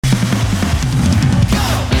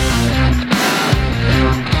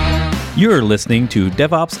You're listening to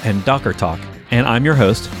DevOps and Docker Talk, and I'm your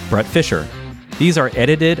host, Brett Fisher. These are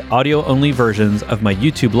edited, audio-only versions of my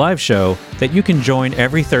YouTube live show that you can join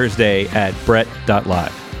every Thursday at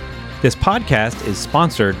brett.live. This podcast is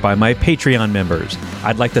sponsored by my Patreon members.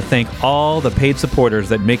 I'd like to thank all the paid supporters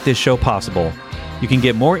that make this show possible. You can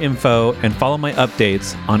get more info and follow my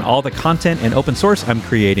updates on all the content and open source I'm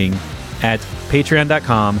creating at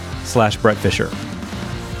patreon.com/brettfisher.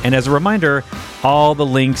 And as a reminder, all the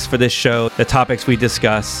links for this show, the topics we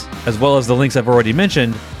discuss, as well as the links I've already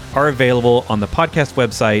mentioned, are available on the podcast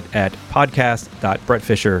website at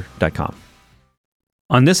podcast.brettfisher.com.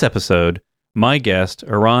 On this episode, my guest,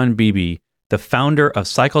 Eran Bibi, the founder of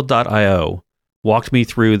Cycle.io, walked me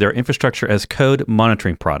through their infrastructure as code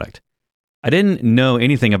monitoring product. I didn't know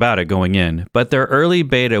anything about it going in, but their early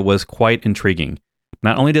beta was quite intriguing.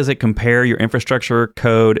 Not only does it compare your infrastructure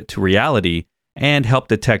code to reality and help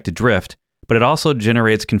detect drift, but it also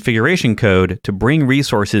generates configuration code to bring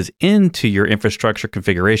resources into your infrastructure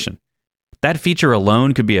configuration. That feature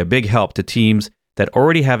alone could be a big help to teams that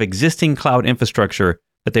already have existing cloud infrastructure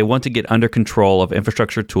that they want to get under control of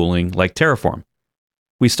infrastructure tooling like Terraform.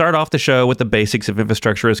 We start off the show with the basics of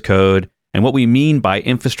infrastructure as code and what we mean by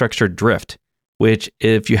infrastructure drift, which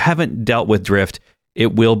if you haven't dealt with drift,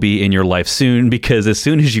 it will be in your life soon, because as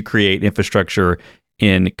soon as you create infrastructure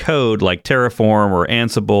in code like Terraform or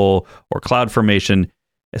Ansible or CloudFormation,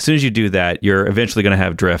 as soon as you do that, you're eventually going to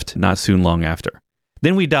have drift not soon long after.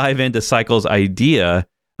 Then we dive into Cycle's idea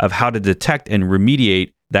of how to detect and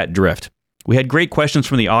remediate that drift. We had great questions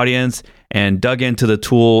from the audience and dug into the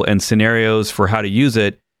tool and scenarios for how to use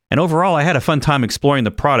it. And overall, I had a fun time exploring the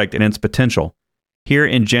product and its potential. Here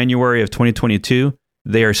in January of 2022,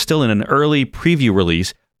 they are still in an early preview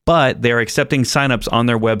release, but they are accepting signups on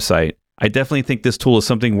their website. I definitely think this tool is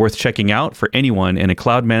something worth checking out for anyone in a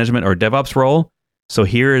cloud management or DevOps role. So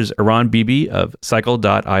here is Eran Bibi of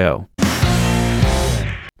Cycle.io.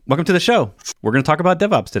 Welcome to the show. We're going to talk about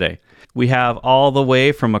DevOps today. We have all the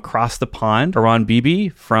way from across the pond, Eran Bibi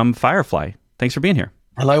from Firefly. Thanks for being here.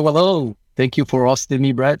 Hello. Thank you for hosting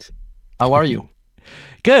me, Brett. How are you?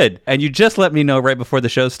 Good. And you just let me know right before the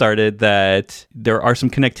show started that there are some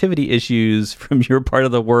connectivity issues from your part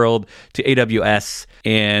of the world to AWS.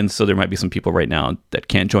 And so there might be some people right now that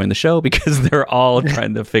can't join the show because they're all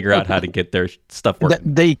trying to figure out how to get their stuff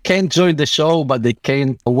working. They can't join the show, but they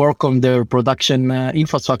can't work on their production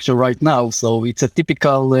infrastructure right now. So it's a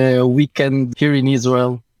typical weekend here in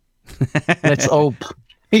Israel. Let's hope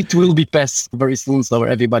it will be past very soon so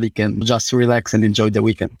everybody can just relax and enjoy the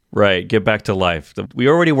weekend. Right. Get back to life. We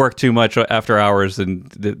already work too much after hours and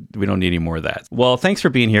we don't need any more of that. Well, thanks for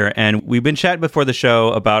being here. And we've been chatting before the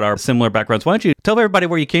show about our similar backgrounds. Why don't you tell everybody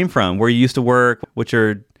where you came from, where you used to work, what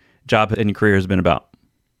your job and your career has been about?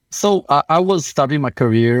 So I was starting my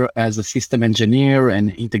career as a system engineer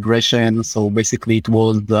and integration. So basically it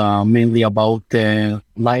was mainly about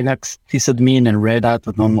Linux, sysadmin and Red Hat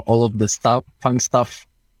and all of the stuff, fun stuff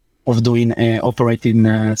of doing operating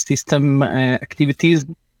system activities.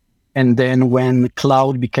 And then when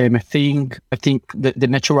cloud became a thing, I think the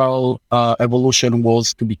natural evolution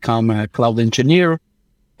was to become a cloud engineer.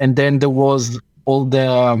 And then there was all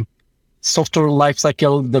the software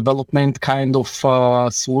lifecycle development kind of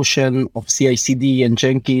solution of CI/CD and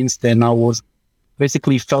Jenkins. Then I was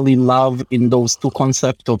basically fell in love in those two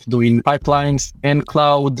concepts of doing pipelines and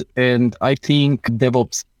cloud. And I think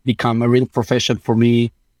DevOps become a real profession for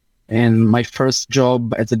me. And my first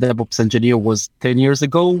job as a DevOps engineer was 10 years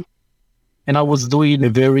ago. And I was doing a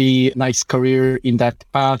very nice career in that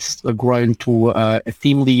path, growing to a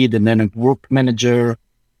team lead and then a group manager.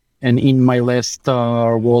 And in my last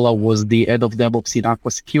role, I was the head of DevOps in Aqua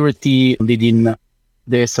Security, leading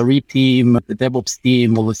the SRE team, the DevOps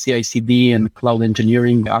team, all the CI/CD and cloud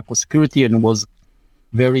engineering, Aqua Security, and it was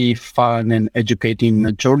very fun and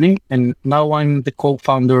educating journey. And now I'm the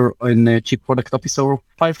co-founder and chief product officer of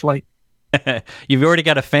Firefly. You've already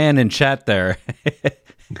got a fan in chat there.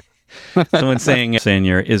 Someone's saying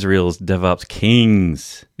you're Israel's DevOps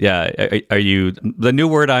kings. Yeah. Are you, the new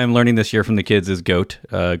word I'm learning this year from the kids is GOAT,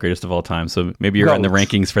 greatest of all time. So maybe you're in the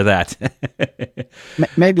rankings for that.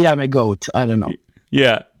 Maybe I'm a GOAT. I don't know.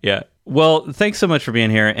 Yeah. Well, thanks so much for being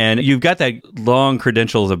here. And you've got that long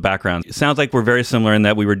credentials of background. It sounds like we're very similar in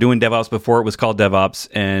that we were doing DevOps before it was called DevOps,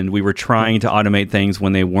 and we were trying to automate things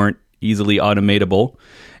when they weren't easily automatable.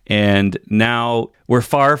 And now we're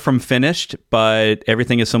far from finished, but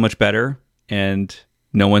everything is so much better and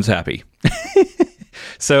no one's happy.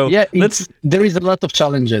 So yeah, there is a lot of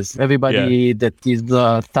challenges. Everybody that is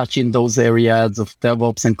touching those areas of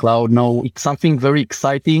DevOps and cloud know it's something very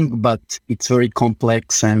exciting, but it's very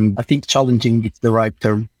complex. And I think challenging is the right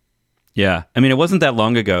term. Yeah. I mean, it wasn't that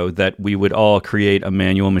long ago that we would all create a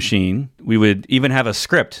manual machine. We would even have a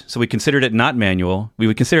script. So we considered it not manual. We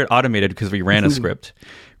would consider it automated because we ran a script,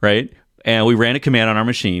 right? And we ran a command on our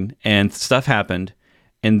machine and stuff happened.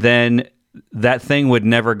 And then that thing would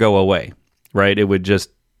never go away, right? It would just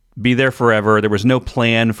be there forever. There was no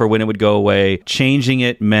plan for when it would go away. Changing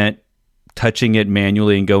it meant touching it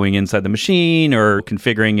manually and going inside the machine or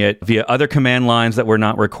configuring it via other command lines that were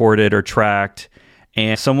not recorded or tracked.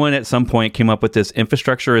 And someone at some point came up with this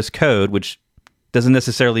infrastructure as code, which doesn't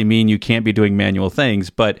necessarily mean you can't be doing manual things,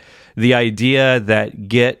 but the idea that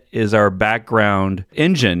Git is our background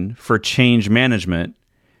engine for change management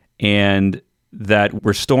and that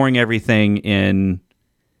we're storing everything in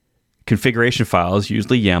configuration files,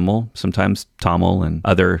 usually YAML, sometimes TOML and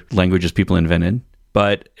other languages people invented.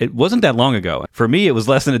 But it wasn't that long ago. For me, it was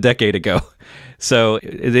less than a decade ago. So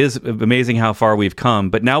it is amazing how far we've come.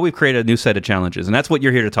 But now we've created a new set of challenges, and that's what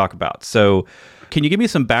you're here to talk about. So can you give me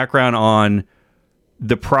some background on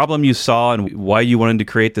the problem you saw and why you wanted to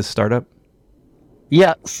create this startup?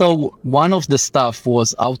 Yeah, so one of the stuff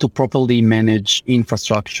was how to properly manage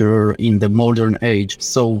infrastructure in the modern age.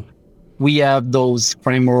 So we have those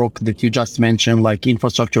frameworks that you just mentioned, like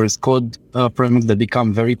infrastructure as code frameworks that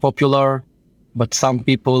become very popular. But some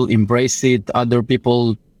people embrace it, other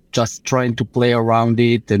people just trying to play around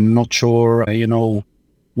it and not sure,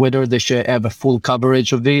 whether they should have a full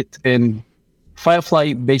coverage of it. And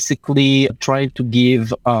Firefly basically tried to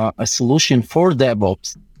give a solution for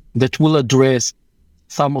DevOps that will address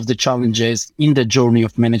some of the challenges in the journey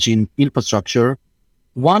of managing infrastructure.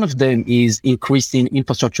 One of them is increasing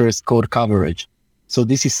infrastructure as code coverage. So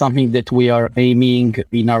this is something that we are aiming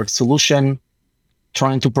in our solution,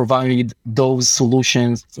 trying to provide those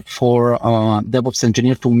solutions for DevOps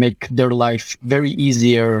engineers to make their life very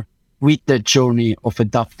easier with the journey of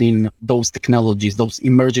adopting those technologies, those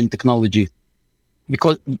emerging technologies.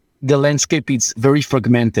 Because the landscape is very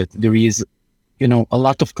fragmented. There is, a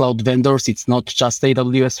lot of cloud vendors. It's not just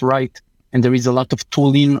AWS, right? And there is a lot of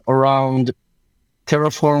tooling around.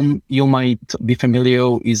 Terraform, you might be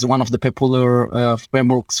familiar, is one of the popular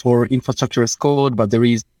frameworks for infrastructure as code, but there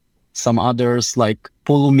is some others like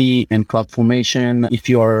Pulumi and CloudFormation. If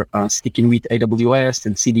you are sticking with AWS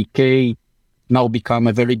and CDK, now become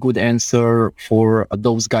a very good answer for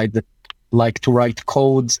those guys that like to write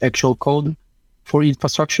codes, actual code for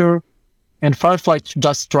infrastructure. And Firefly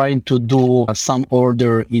just trying to do some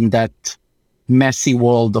order in that messy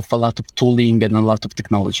world of a lot of tooling and a lot of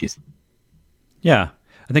technologies. Yeah.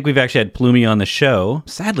 I think we've actually had Pulumi on the show.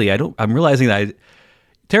 Sadly, I'm realizing that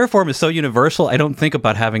Terraform is so universal, I don't think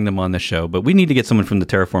about having them on the show, but we need to get someone from the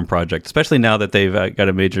Terraform project, especially now that they've got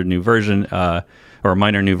a major new version or a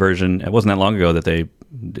minor new version. It wasn't that long ago that they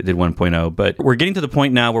did 1.0, but we're getting to the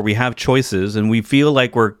point now where we have choices and we feel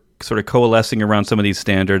like we're sort of coalescing around some of these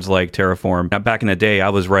standards like Terraform. Now, back in the day, I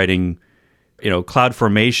was writing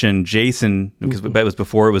CloudFormation, JSON, because that was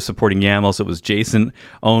before it was supporting YAML, so it was JSON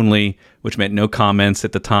only, which meant no comments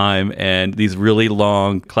at the time, and these really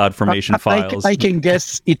long CloudFormation files. I can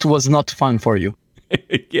guess it was not fun for you.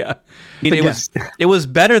 Yeah. It was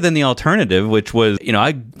better than the alternative, which was,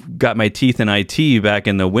 I got my teeth in IT back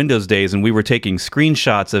in the Windows days, and we were taking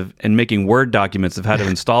screenshots and making Word documents of how to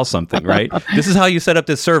install something, right? This is how you set up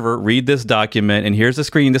this server, read this document, and here's the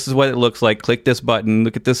screen. This is what it looks like. Click this button,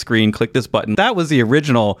 look at this screen, click this button. That was the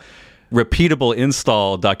original repeatable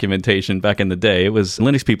install documentation back in the day. It was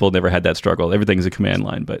Linux people never had that struggle. Everything's a command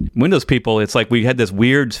line. But Windows people, it's like we had this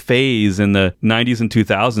weird phase in the 90s and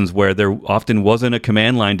 2000s where there often wasn't a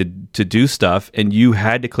command line to do stuff and you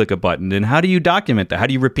had to click a button. And how do you document that? How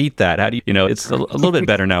do you repeat that? How do you, it's a little bit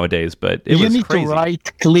better nowadays, but it was crazy.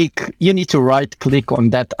 You need to right click on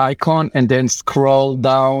that icon and then scroll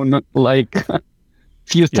down like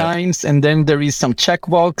few times, and then there is some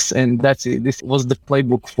checkbox, and that's it. This was the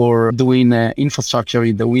playbook for doing infrastructure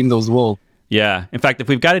in the Windows world. Yeah. In fact, if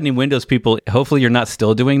we've got any Windows people, hopefully you're not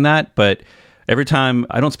still doing that, but every time,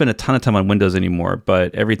 I don't spend a ton of time on Windows anymore,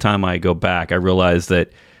 but every time I go back, I realize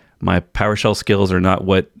that my PowerShell skills are not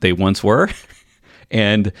what they once were,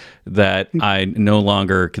 and that I no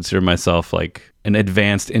longer consider myself like an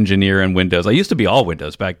advanced engineer in Windows. I used to be all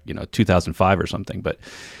Windows back, 2005 or something, but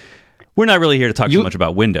we're not really here to talk so much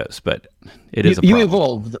about Windows, but it is a problem. You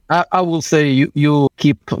evolved. I will say you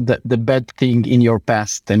keep the bad thing in your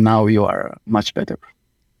past, and now you are much better.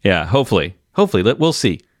 Yeah, hopefully. We'll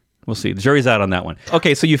see. We'll see. The jury's out on that one.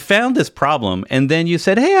 Okay, so you found this problem, and then you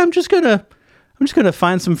said, hey, I'm just gonna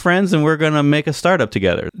find some friends, and we're gonna make a startup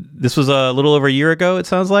together. This was a little over a year ago, it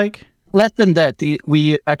sounds like? Less than that.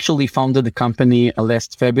 We actually founded the company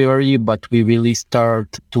last February, but we really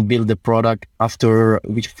start to build the product after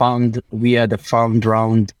we had a fund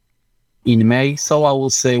round in May. So I will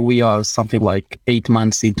say we are something like 8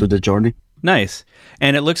 months into the journey. Nice.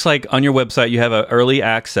 And it looks like on your website you have an early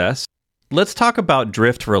access. Let's talk about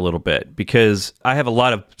Drift for a little bit, because I have a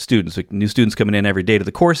lot of students, like new students coming in every day to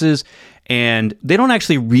the courses, and they don't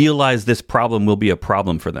actually realize this problem will be a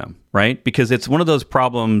problem for them, right? Because it's one of those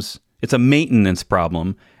problems, it's a maintenance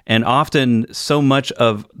problem. And often so much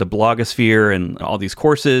of the blogosphere and all these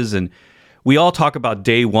courses, and we all talk about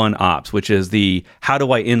day one ops, which is the how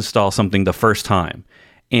do I install something the first time?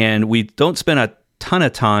 And we don't spend a ton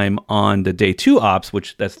of time on the day two ops,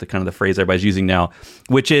 which that's the kind of the phrase everybody's using now,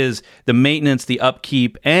 which is the maintenance, the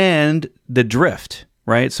upkeep, and the drift,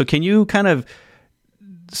 right? So can you kind of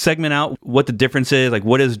segment out what the difference is? Like,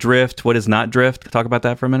 what is drift? What is not drift? Talk about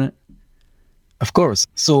that for a minute. Of course.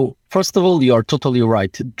 So first of all, you are totally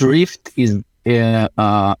right. Drift is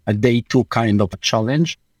a day two kind of a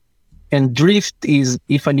challenge. And drift is,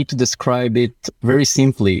 if I need to describe it very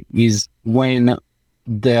simply, is when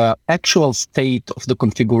the actual state of the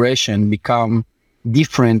configuration become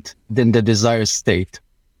different than the desired state.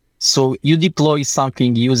 So you deploy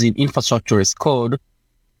something using infrastructure as code.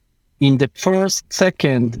 In the first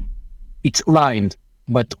second, it's lined,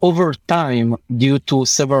 but over time, due to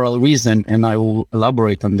several reasons, and I will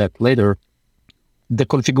elaborate on that later, the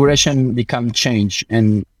configuration become changed,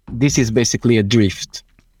 and this is basically a drift.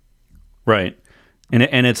 Right,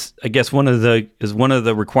 and it's, I guess, one of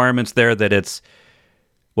the requirements there that it's,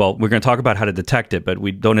 well, we're going to talk about how to detect it, but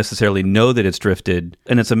we don't necessarily know that it's drifted.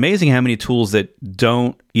 And it's amazing how many tools that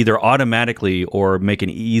don't either automatically or make it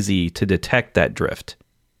easy to detect that drift.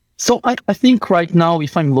 So I think right now,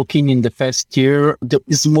 if I'm looking in the past year, there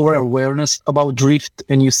is more awareness about drift,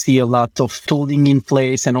 and you see a lot of tooling in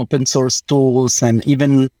place and open source tools, and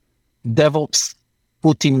even DevOps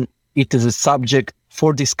putting it as a subject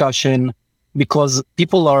for discussion, because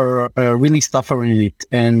people are really suffering it.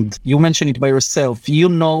 And you mentioned it by yourself, you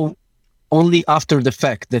know, only after the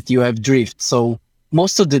fact that you have drift. So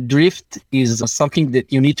most of the drift is something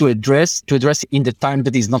that you need to address in the time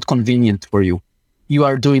that is not convenient for you. You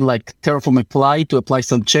are doing like Terraform apply to apply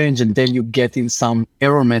some change, and then you get in some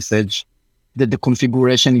error message that the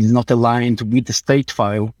configuration is not aligned with the state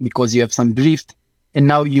file because you have some drift. And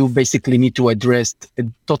now you basically need to address a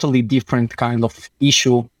totally different kind of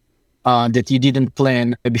issue that you didn't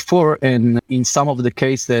plan before. And in some of the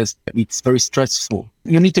cases, it's very stressful.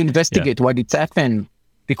 You need to investigate why it's happened,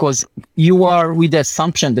 because you are with the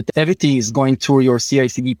assumption that everything is going through your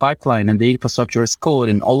CI/CD pipeline and the infrastructure as code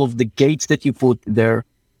and all of the gates that you put there.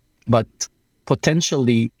 But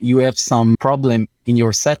potentially you have some problem in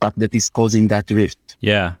your setup that is causing that drift.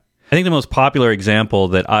 Yeah. I think the most popular example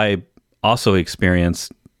that I also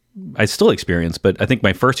I still experience, but I think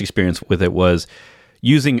my first experience with it was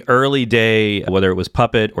using early day, whether it was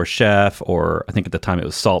Puppet or Chef, or I think at the time it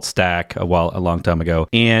was SaltStack a long time ago.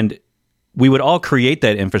 And we would all create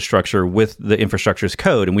that infrastructure with the infrastructure's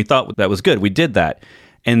code, and we thought that was good. We did that.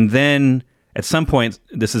 And then at some point,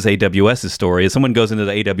 this is AWS's story. If someone goes into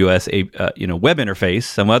the AWS web interface,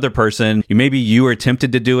 some other person, maybe you are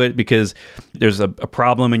tempted to do it because there's a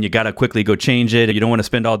problem and you got to quickly go change it. You don't want to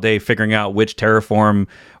spend all day figuring out which Terraform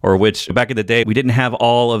or which, back in the day, we didn't have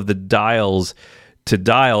all of the dials to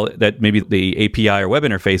dial that maybe the API or web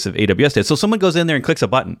interface of AWS did. So someone goes in there and clicks a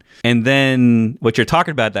button. And then what you're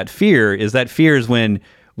talking about, that fear is when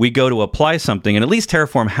we go to apply something, and at least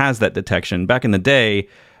Terraform has that detection. Back in the day,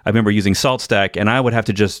 I remember using SaltStack, and I would have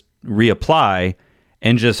to just reapply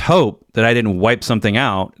and just hope that I didn't wipe something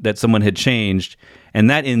out that someone had changed.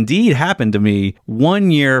 And that indeed happened to me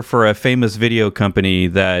one year for a famous video company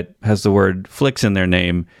that has the word Flix in their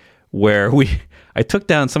name, where I took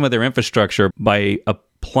down some of their infrastructure by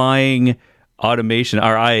applying automation,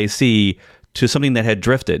 our IAC, to something that had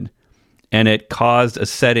drifted. And it caused a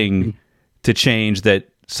setting to change that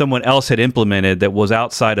someone else had implemented that was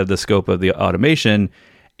outside of the scope of the automation.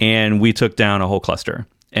 And we took down a whole cluster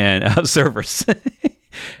and servers.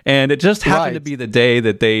 And it just happened to be the day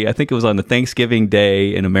that I think it was on the Thanksgiving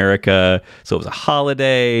day in America. So it was a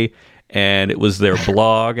holiday. And it was their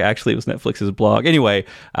blog. Actually, it was Netflix's blog. Anyway,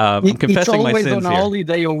 I'm confessing my sins here. It's always on a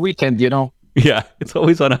holiday or weekend, you know? Yeah, it's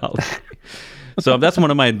always on a holiday. So that's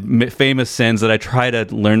one of my famous sins that I try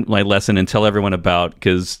to learn my lesson and tell everyone about,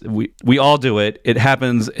 because we all do it. It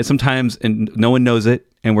happens sometimes and no one knows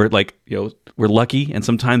it. And we're like, we're lucky. And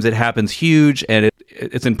sometimes it happens huge and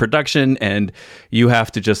it's in production, and you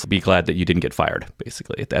have to just be glad that you didn't get fired,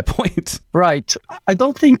 basically, at that point. Right. I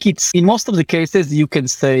don't think it's, in most of the cases, you can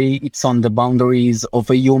say it's on the boundaries of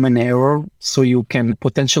a human error. So you can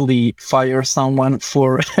potentially fire someone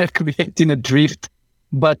for creating a drift,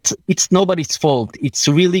 but it's nobody's fault. It's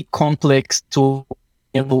really complex to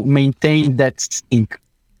maintain that sync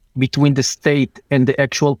between the state and the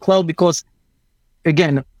actual cloud, because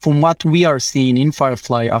again, from what we are seeing in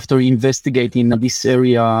Firefly after investigating this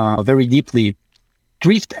area very deeply,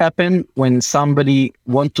 drift happen when somebody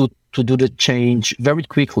want to do the change very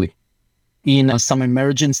quickly in some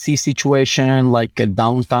emergency situation like a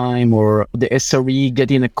downtime or the SRE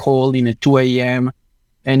getting a call in at 2 a.m.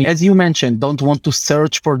 And as you mentioned, don't want to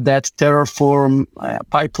search for that Terraform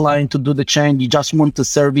pipeline to do the change. You just want the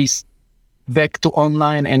service back to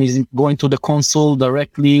online and is going to the console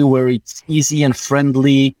directly where it's easy and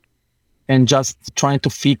friendly and just trying to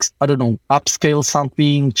fix, I don't know, upscale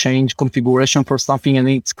something, change configuration for something, and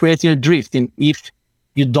it's creating a drift. And if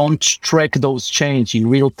you don't track those change in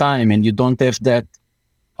real time and you don't have that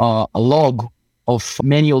a log of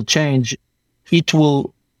manual change, it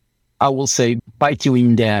will, I will say, bite you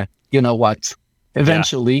in the, you know what,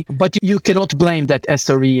 eventually. Yeah. But you cannot blame that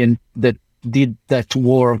SRE and that did that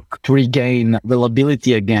work to regain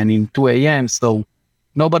availability again in 2 a.m. So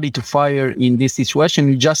nobody to fire in this situation.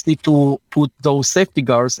 You just need to put those safety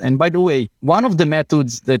guards. And by the way, one of the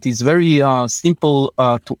methods that is very simple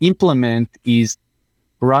to implement is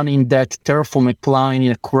running that Terraform appline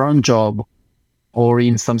in a cron job or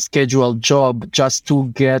in some scheduled job just to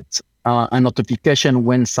get a notification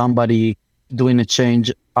when somebody doing a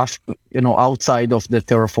change outside of the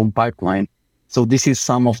Terraform pipeline. So this is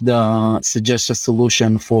some of the suggested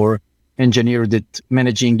solution for engineers that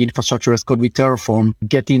managing infrastructure as code with Terraform,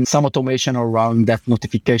 getting some automation around that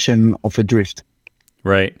notification of a drift.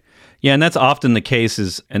 Right. Yeah, and that's often the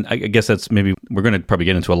case and I guess that's maybe, we're going to probably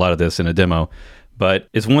get into a lot of this in a demo, but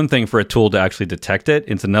it's one thing for a tool to actually detect it.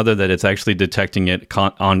 It's another that it's actually detecting it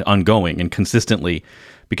ongoing and consistently.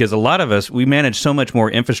 Because a lot of us, we manage so much more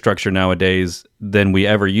infrastructure nowadays than we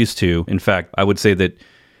ever used to. In fact, I would say that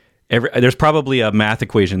there's probably a math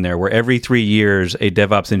equation there where every 3 years, a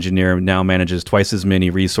DevOps engineer now manages twice as many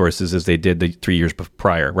resources as they did the 3 years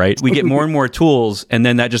prior, right? We get more and more tools, and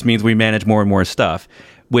then that just means we manage more and more stuff,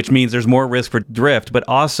 which means there's more risk for drift, but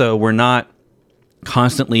also we're not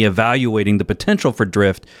constantly evaluating the potential for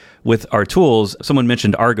drift with our tools. Someone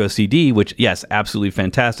mentioned Argo CD, which, yes, absolutely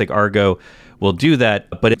fantastic. Argo will do that,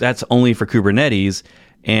 but that's only for Kubernetes.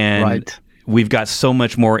 And right. We've got so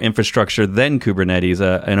much more infrastructure than Kubernetes.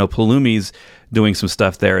 I know Pulumi's doing some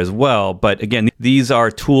stuff there as well. But again, these are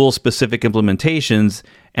tool-specific implementations,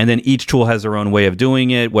 and then each tool has their own way of doing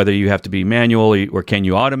it, whether you have to be manual or can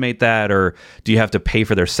you automate that, or do you have to pay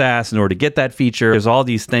for their SaaS in order to get that feature? There's all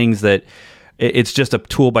these things that it's just a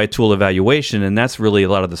tool-by-tool evaluation, and that's really a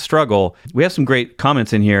lot of the struggle. We have some great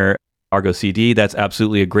comments in here. Argo CD, that's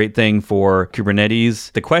absolutely a great thing for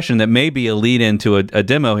Kubernetes. The question that may be a lead into a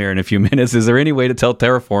demo here in a few minutes, is there any way to tell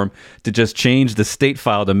Terraform to just change the state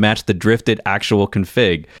file to match the drifted actual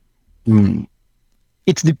config?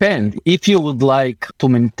 It depends. If you would like to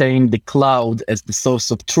maintain the cloud as the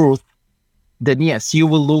source of truth, then yes, you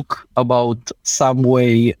will look about some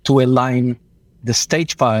way to align the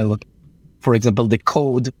state file, for example, the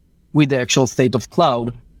code, with the actual state of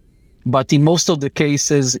cloud. But in most of the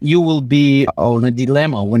cases, you will be on a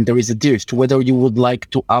dilemma when there is a drift, whether you would like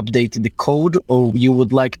to update the code or you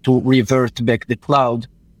would like to revert back the cloud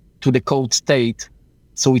to the code state.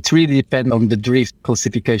 So it really depends on the drift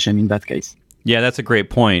classification in that case. Yeah, that's a great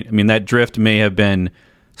point. I mean, that drift may have been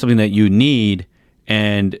something that you need,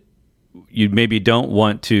 and you maybe don't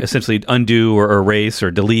want to essentially undo or erase or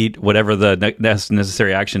delete whatever the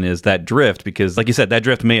necessary action is, that drift, because like you said, that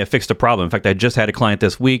drift may have fixed a problem. In fact, I just had a client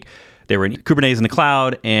this week. They were in Kubernetes in the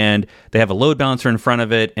cloud, and they have a load balancer in front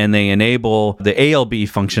of it, and they enable the ALB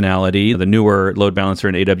functionality, the newer load balancer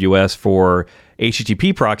in AWS for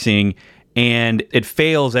HTTP proxying, and it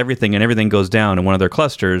fails everything, and everything goes down in one of their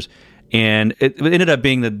clusters. And it ended up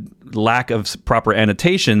being the lack of proper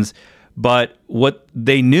annotations, but what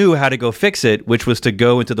they knew how to go fix it, which was to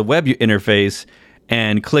go into the web interface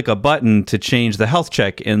and click a button to change the health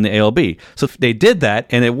check in the ALB. So they did that,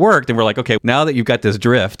 and it worked, and we're like, okay, now that you've got this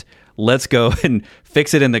drift, let's go and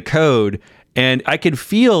fix it in the code. And I could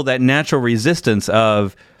feel that natural resistance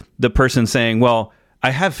of the person saying, well, I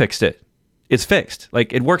have fixed it. It's fixed.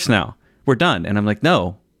 Like, it works now. We're done. And I'm like,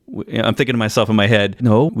 no, I'm thinking to myself in my head,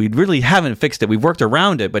 no, we really haven't fixed it. We've worked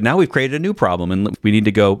around it, but now we've created a new problem and we need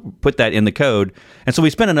to go put that in the code. And so we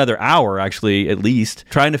spent another hour, actually, at least,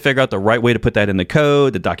 trying to figure out the right way to put that in the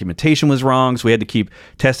code. The documentation was wrong, so we had to keep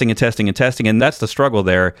testing and testing and testing. And that's the struggle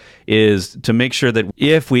there, is to make sure that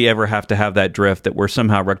if we ever have to have that drift, that we're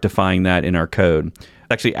somehow rectifying that in our code.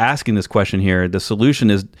 Actually asking this question here, the solution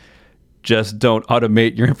is just don't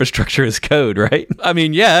automate your infrastructure as code, right? I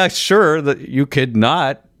mean, yeah, sure, that you could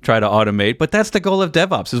not try to automate, but that's the goal of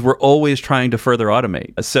DevOps, is we're always trying to further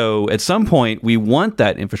automate. So at some point, we want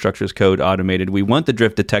that infrastructure as code automated. We want the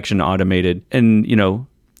drift detection automated. And,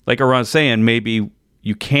 like Eran's saying, maybe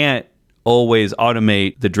you can't always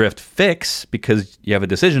automate the drift fix because you have a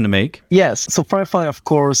decision to make. Yes. So Firefly, of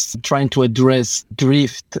course, trying to address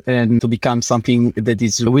drift and to become something that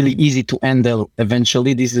is really easy to handle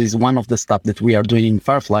eventually. This is one of the stuff that we are doing in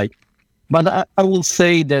Firefly. But I will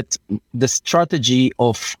say that the strategy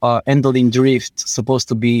of handling drift is supposed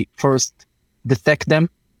to be first detect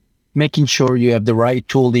them, making sure you have the right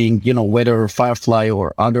tooling, whether Firefly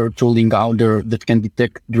or other tooling out there that can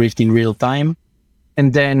detect drift in real time.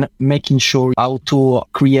 And then making sure how to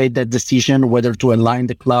create that decision, whether to align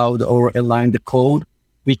the cloud or align the code.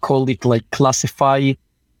 We call it like classify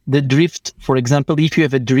the drift. For example, if you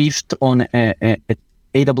have a drift on a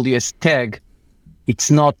AWS tag, it's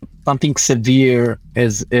not something severe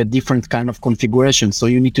as a different kind of configuration. So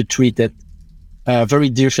you need to treat it very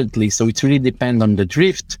differently. So it really depends on the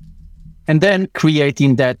drift. And then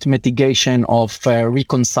creating that mitigation of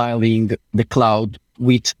reconciling the cloud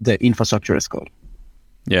with the infrastructure as code.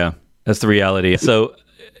 Yeah, that's the reality. So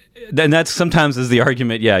then that's sometimes is the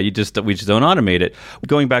argument, we just don't automate it.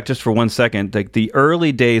 Going back just for 1 second, like the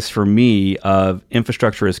early days for me of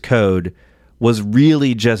infrastructure as code was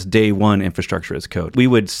really just day one infrastructure as code. We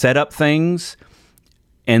would set up things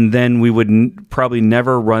and then we would probably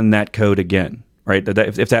never run that code again, right?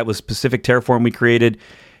 If that was specific Terraform we created,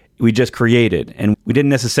 we just created and we didn't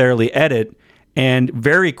necessarily edit, and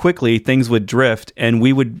very quickly things would drift and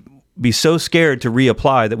we would be so scared to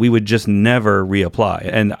reapply that we would just never reapply.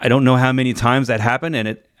 And I don't know how many times that happened,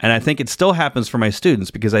 and I think it still happens for my students,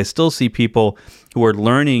 because I still see people who are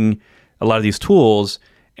learning a lot of these tools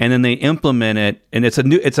and then they implement it, and it's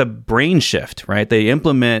a brain shift, right? They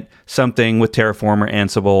implement something with Terraform or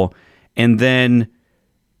Ansible, and then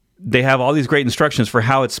they have all these great instructions for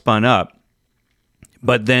how it's spun up,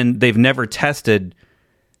 but then they've never tested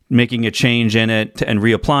making a change in it and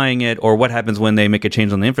reapplying it, or what happens when they make a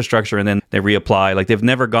change on the infrastructure and then they reapply. Like, they've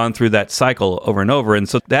never gone through that cycle over and over. And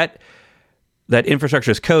so that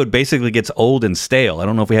infrastructure as code basically gets old and stale. I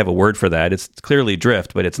don't know if we have a word for that. It's clearly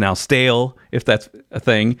drift, but it's now stale, if that's a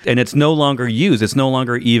thing. And it's no longer used. It's no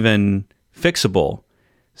longer even fixable.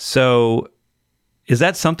 So is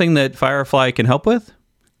that something that Firefly can help with?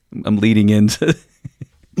 I'm leading into...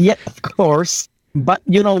 Yeah, of course. But,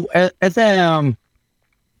 as a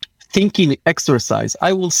thinking exercise,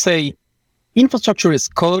 I will say infrastructure as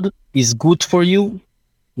code is good for you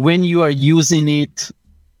when you are using it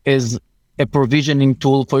as a provisioning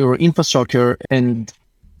tool for your infrastructure and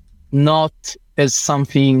not as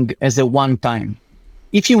something as a one-time.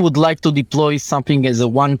 If you would like to deploy something as a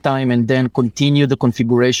one-time and then continue the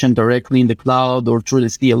configuration directly in the cloud or through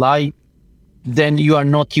the CLI, then you are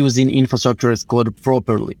not using infrastructure as code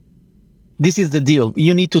properly. This is the deal.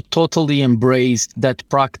 You need to totally embrace that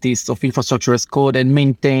practice of infrastructure as code and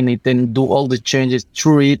maintain it and do all the changes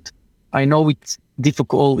through it. I know it's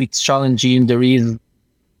difficult, it's challenging. There is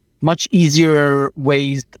much easier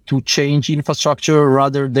ways to change infrastructure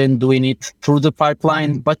rather than doing it through the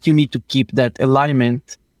pipeline, but you need to keep that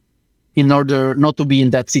alignment in order not to be in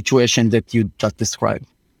that situation that you just described.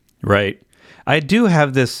 Right. I do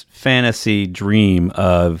have this fantasy dream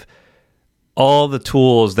of all the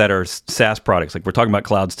tools that are SaaS products. Like, we're talking about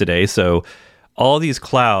clouds today. So all these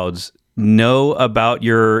clouds know about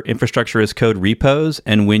your infrastructure as code repos,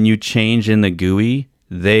 and when you change in the GUI,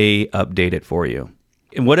 they update it for you.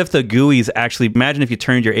 And what if the GUIs actually, imagine if you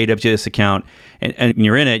turned your AWS account and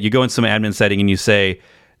you're in it, you go in some admin setting and you say,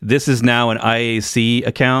 this is now an IAC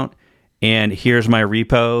account and here's my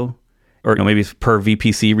repo, or maybe it's per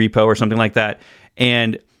VPC repo or something like that.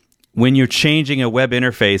 And when you're changing a web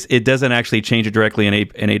interface, it doesn't actually change it directly in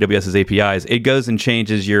AWS's APIs. It goes and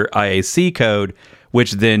changes your IAC code,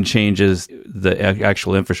 which then changes the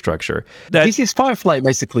actual infrastructure. This is Firefly,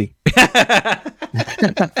 basically.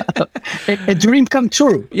 a dream come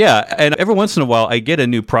true. Yeah, and every once in a while, I get a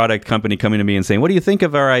new product company coming to me and saying, what do you think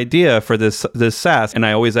of our idea for this SaaS? And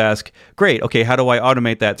I always ask, great, okay, how do I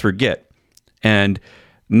automate that through Git? And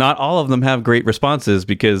not all of them have great responses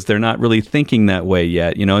because they're not really thinking that way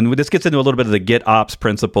yet, and this gets into a little bit of the GitOps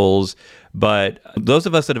principles, but those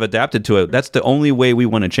of us that have adapted to it, that's the only way we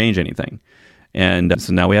want to change anything. And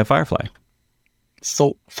so now we have Firefly.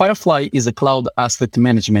 So Firefly is a cloud asset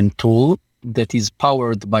management tool that is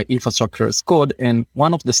powered by infrastructure as code. And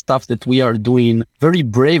one of the stuff that we are doing very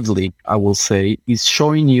bravely, I will say, is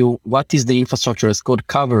showing you what is the infrastructure as code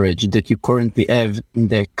coverage that you currently have in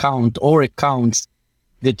the account or accounts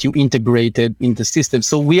that you integrated in the system.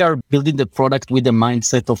 So we are building the product with the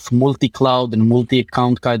mindset of multi-cloud and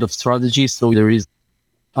multi-account kind of strategy. So there is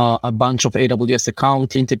a bunch of AWS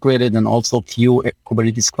accounts integrated and also few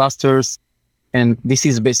Kubernetes clusters. And this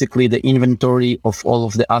is basically the inventory of all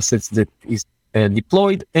of the assets that is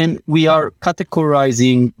deployed. And we are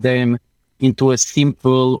categorizing them into a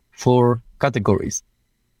simple 4 categories.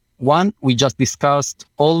 One, we just discussed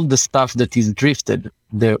all the stuff that is drifted.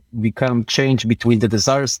 We can change between the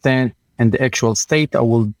desired state and the actual state. I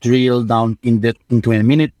will drill down into a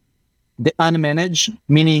minute. The unmanaged,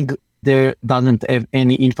 meaning there doesn't have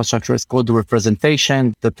any infrastructure as code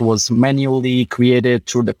representation that was manually created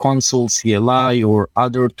through the console, CLI, or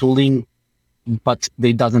other tooling, but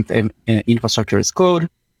they doesn't have infrastructure as code.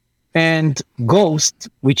 And ghost,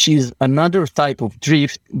 which is another type of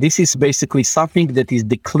drift. This is basically something that is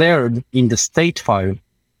declared in the state file,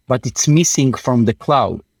 but it's missing from the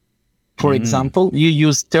cloud. For example, you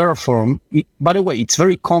use Terraform. By the way, it's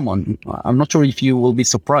very common. I'm not sure if you will be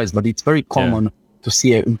surprised, but it's very common to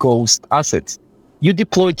see a ghost asset. You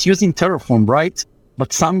deploy it using Terraform, right?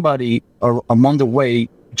 But somebody along the way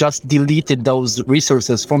just deleted those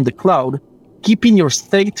resources from the cloud, keeping your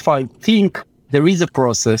state file. Think there is a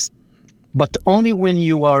process, but only when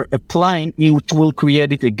you are applying, it will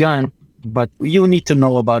create it again, but you need to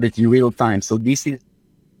know about it in real time. So this is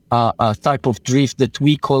a type of drift that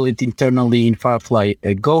we call it internally in Firefly,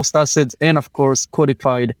 a ghost asset, and of course,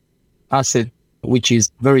 codified asset, which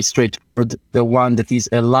is very straightforward, the one that is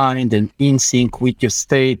aligned and in sync with your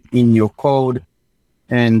state in your code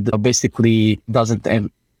and basically doesn't have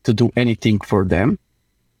to do anything for them.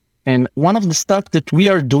 And one of the stuff that we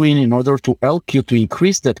are doing in order to help you to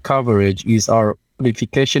increase that coverage is our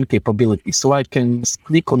codification capability. So I can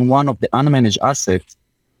click on one of the unmanaged assets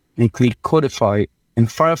and click codify,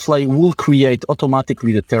 and Firefly will create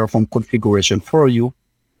automatically the Terraform configuration for you.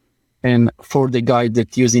 And for the guy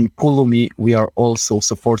that using Pulumi, we are also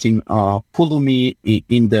supporting Pulumi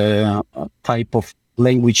in the type of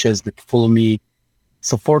languages that Pulumi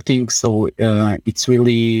supporting. So it's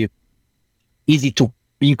really easy to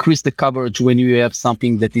increase the coverage when you have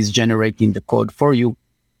something that is generating the code for you.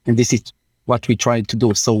 And this is what we try to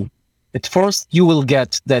do. So at first, you will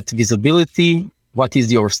get that visibility. What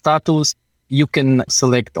is your status? You can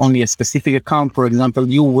select only a specific account. For example,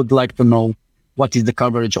 you would like to know what is the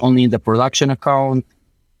coverage only in the production account.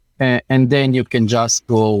 And then you can just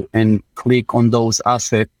go and click on those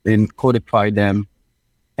assets and codify them.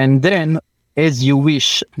 And then, as you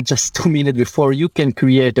wish, just 2 minutes before, you can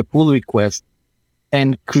create a pull request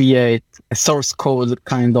and create a source code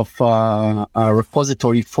kind of a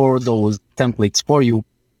repository for those templates for you.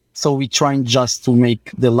 So we're trying just to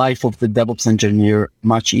make the life of the DevOps engineer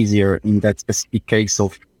much easier in that specific case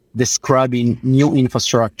of describing new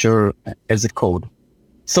infrastructure as a code.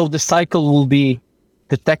 So the cycle will be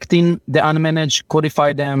detecting the unmanaged,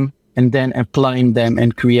 codify them, and then applying them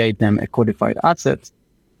and create them a codified asset.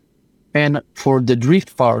 And for the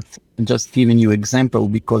drift part, just giving you example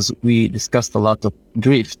because we discussed a lot of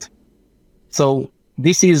drift. So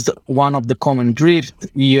this is one of the common drift.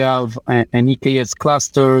 You have an EKS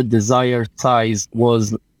cluster, desired size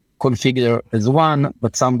was configured as 1,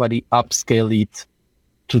 but somebody upscale it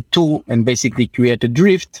to 2 and basically create a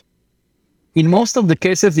drift. In most of the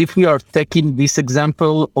cases, if we are taking this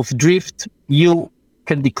example of drift, you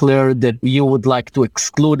can declare that you would like to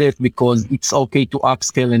exclude it because it's okay to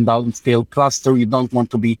upscale and downscale cluster. You don't want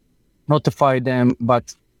to be notify them,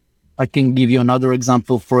 but I can give you another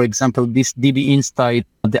example. For example, this DB Insight,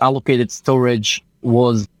 the allocated storage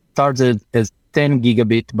was started as 10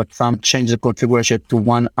 gigabit, but some changed the configuration to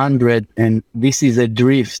 100. And this is a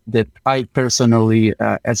drift that I personally,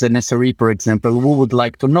 as an SRE, for example, who would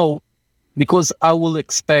like to know, because I will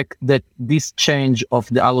expect that this change of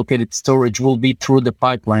the allocated storage will be through the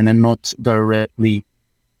pipeline and not directly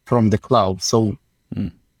from the cloud. So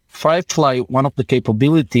Firefly, one of the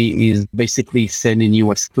capability is basically sending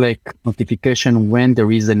you a Slack notification when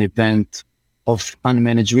there is an event of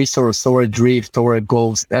unmanaged resource or a drift or a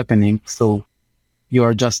ghost happening. So you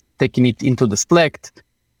are just taking it into the Slack.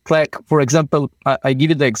 For example, I give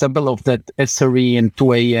you the example of that SRE and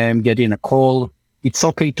 2 a.m. getting a call. It's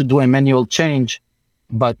okay to do a manual change,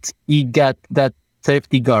 but he got that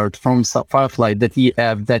safety guard from Firefly that he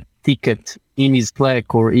have that ticket in his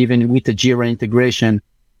Slack or even with a Jira integration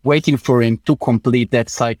waiting for him to complete that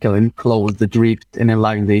cycle and close the drift and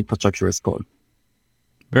align the infrastructure as code.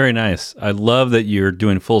 Very nice. I love that you're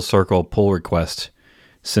doing full circle pull request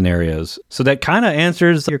scenarios. So that kind of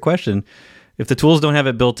answers your question. If the tools don't have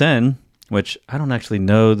it built in, which I don't actually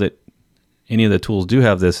know that any of the tools do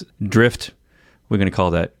have this drift, we're going to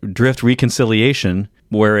call that drift reconciliation,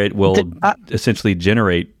 where it will essentially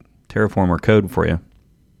generate Terraform or code for you.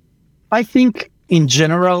 I think in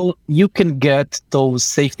general, you can get those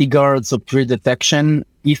safety guards of drift detection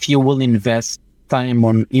if you will invest time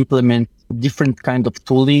on implement different kind of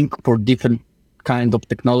tooling for different kind of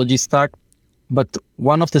technology stack. But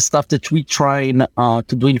one of the stuff that we try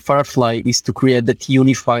to do in Firefly is to create that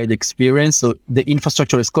unified experience. So the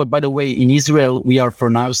infrastructure as code, by the way, in Israel, we are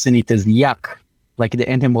pronouncing it as yak, like the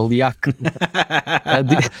animal yak.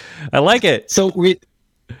 I like it. So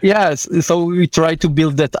we try to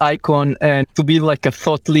build that icon and to be like a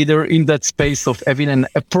thought leader in that space of having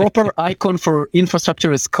a proper icon for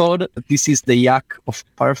infrastructure as code. This is the yak of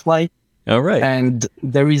Firefly. All right. And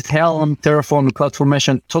there is Helm, Terraform,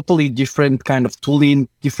 CloudFormation, totally different kind of tooling,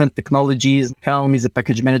 different technologies. Helm is a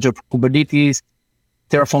package manager for Kubernetes.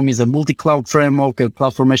 Terraform is a multi-cloud framework, and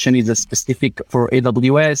CloudFormation is a specific for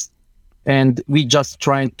AWS. And we just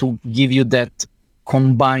trying to give you that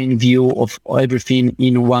combined view of everything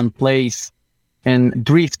in one place, and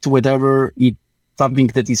drift whatever it's something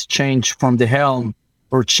that is changed from the Helm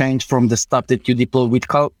or changed from the stuff that you deploy with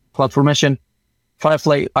CloudFormation.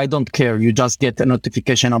 Firefly, I don't care. You just get a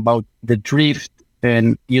notification about the drift,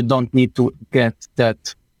 and you don't need to get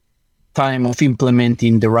that time of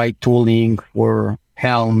implementing the right tooling or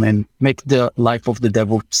Helm and make the life of the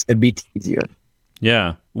DevOps a bit easier.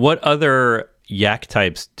 Yeah. What other Yak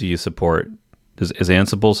types do you support? Is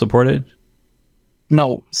Ansible supported?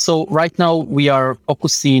 No. So right now we are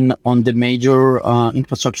focusing on the major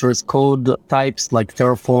infrastructure as code types like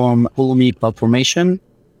Terraform, Pulumi, CloudFormation,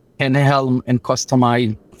 and Helm and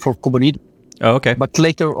Kustomize for Kubernetes. Oh, okay. But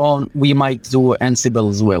later on, we might do Ansible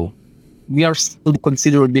as well. We are still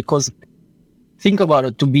considering, because think about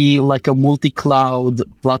it, to be like a multi-cloud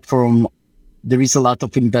platform, there is a lot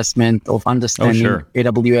of investment of understanding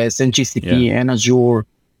AWS and GCP and Azure.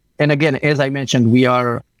 And again, as I mentioned, we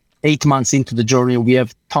are 8 months into the journey. We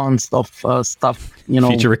have tons of stuff,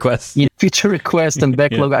 feature requests, and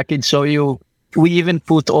backlog. I can show you. We even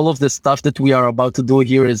put all of the stuff that we are about to do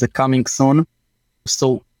here as a coming soon.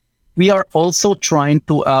 So we are also trying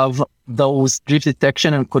to have those drift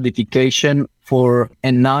detection and codification for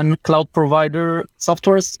a non-cloud provider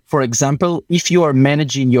softwares. For example, if you are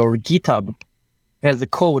managing your GitHub as a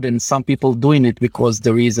code, and some people doing it because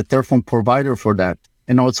there is a Terraform provider for that,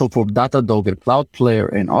 and also for Datadog and Cloudflare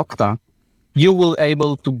and Okta, you will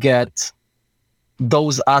able to get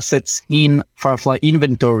those assets in Firefly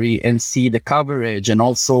inventory and see the coverage, and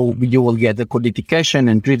also you will get the codification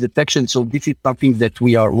and drift detection. So this is something that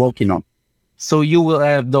we are working on. So you will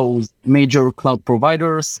have those major cloud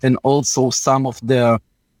providers and also some of the,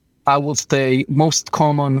 I would say, most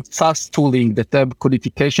common SaaS tooling that have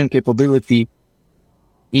codification capability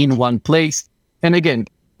in one place. And again,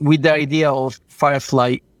 with the idea of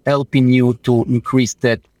Firefly helping you to increase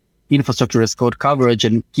that infrastructure as code coverage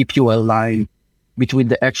and keep you aligned between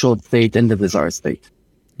the actual state and the desired state.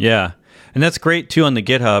 Yeah. And that's great too on the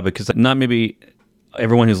GitHub, because not maybe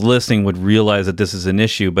everyone who's listening would realize that this is an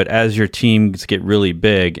issue, but as your teams get really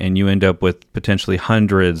big and you end up with potentially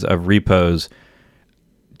hundreds of repos,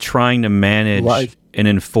 trying to manage and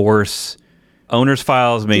enforce owners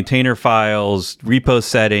files, maintainer files, repo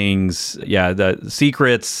settings, the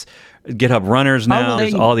secrets, GitHub runners now,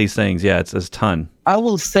 there's all these things. Yeah, it's a ton. I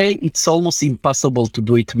will say it's almost impossible to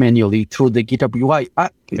do it manually through the GitHub UI.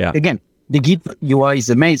 Again, the GitHub UI is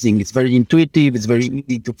amazing. It's very intuitive. It's very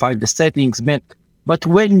easy to find the settings. But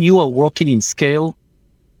when you are working in scale,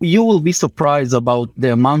 you will be surprised about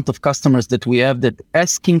the amount of customers that we have that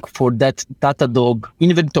asking for that Datadog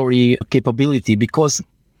inventory capability, because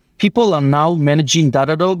people are now managing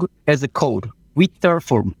Datadog as a code with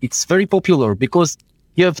Terraform. It's very popular because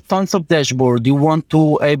you have tons of dashboard. You want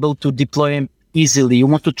to able to deploy them easily. You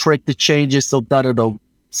want to track the changes of Datadog.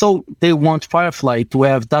 So they want Firefly to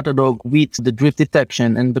have Datadog with the drift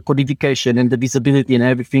detection and the codification and the visibility and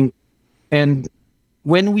everything. And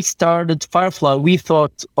when we started Firefly, we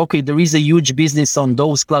thought, okay, there is a huge business on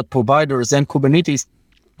those cloud providers and Kubernetes.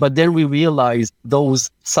 But then we realized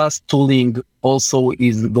those SaaS tooling also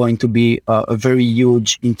is going to be a very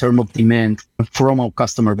huge in terms of demand from our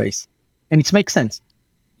customer base. And it makes sense.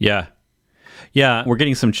 Yeah. Yeah, we're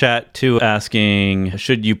getting some chat too asking,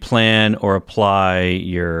 should you plan or apply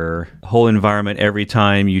your whole environment every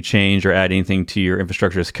time you change or add anything to your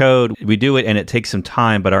infrastructure as code? We do it and it takes some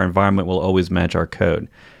time, but our environment will always match our code.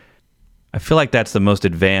 I feel like that's the most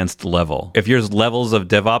advanced level. If there's levels of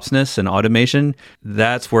DevOpsness and automation,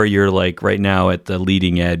 that's where you're like right now at the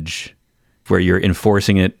leading edge, where you're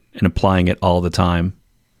enforcing it and applying it all the time.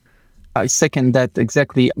 I second that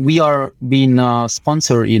exactly. We are being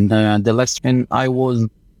sponsored in the last, and I was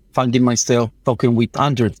finding myself talking with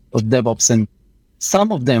hundreds of DevOps, and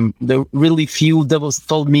some of them, the really few DevOps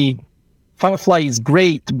told me, Firefly is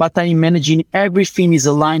great, but I'm managing everything is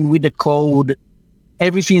aligned with the code.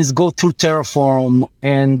 Everything is go through Terraform,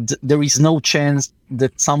 and there is no chance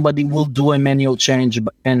that somebody will do a manual change.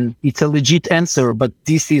 And it's a legit answer, but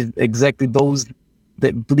this is exactly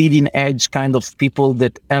the bleeding edge kind of people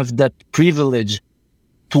that have that privilege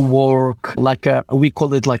to work like we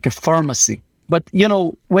call it like a pharmacy. But,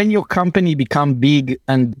 when your company become big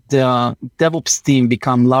and the DevOps team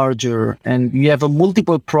become larger and you have a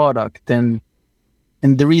multiple product and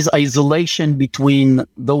there is isolation between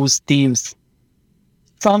those teams,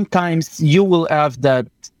 sometimes you will have that,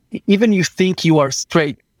 even you think you are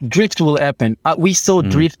straight, drift will happen. We saw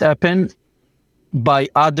drift happen by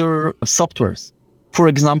other softwares. For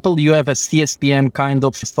example, you have a CSPM kind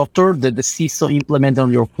of software that the CISO implement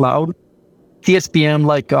on your cloud. CSPM,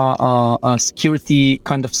 like a security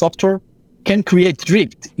kind of software, can create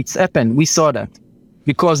drift. It's happened. We saw that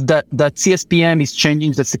because that CSPM is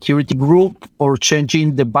changing the security group or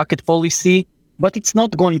changing the bucket policy, but it's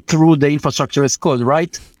not going through the infrastructure as code,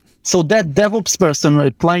 right? So that DevOps person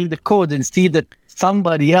applying the code and see that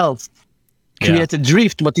somebody else created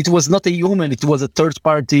drift, but it was not a human. It was a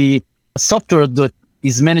third-party software that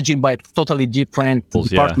is managed by a totally different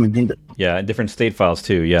department. Yeah, different state files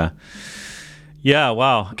too. Yeah,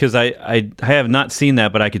 wow. Because I have not seen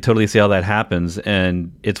that, but I could totally see how that happens.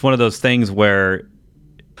 And it's one of those things where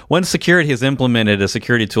once security has implemented a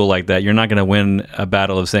security tool like that, you're not going to win a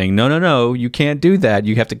battle of saying, no, you can't do that.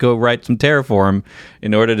 You have to go write some Terraform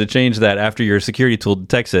in order to change that after your security tool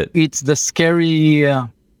detects it. It's the scary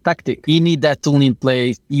tactic. You need that tool in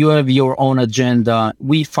place. You have your own agenda.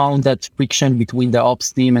 We found that friction between the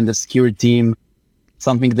ops team and the security team,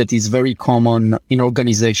 something that is very common in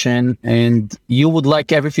organization. And you would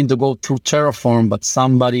like everything to go through Terraform, but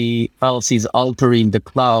somebody else is altering the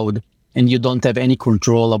cloud and you don't have any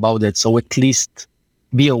control about it. So at least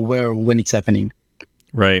be aware when it's happening.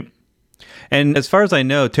 Right. And as far as I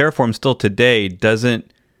know, Terraform still today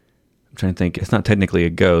doesn't, I'm trying to think, it's not technically a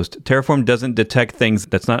ghost. Terraform doesn't detect things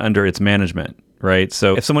that's not under its management, right?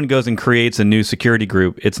 So if someone goes and creates a new security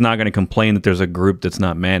group, it's not going to complain that there's a group that's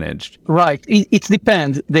not managed. Right. It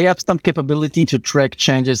depends. They have some capability to track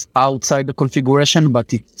changes outside the configuration,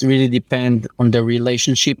 but it really depends on the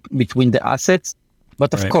relationship between the assets.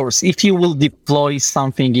 But of course, if you will deploy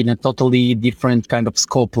something in a totally different kind of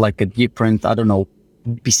scope, like a different,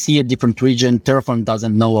 VPC, a different region, Terraform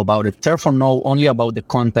doesn't know about it. Terraform know only about the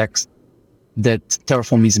context that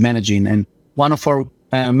Terraform is managing. And one of our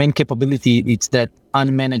main capability is that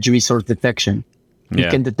unmanaged resource detection. You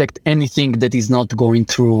can detect anything that is not going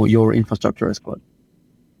through your infrastructure as code.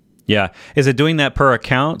 Yeah. Is it doing that per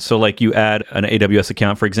account? So like you add an AWS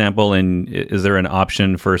account, for example, and is there an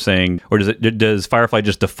option for saying, or does Firefly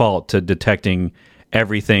just default to detecting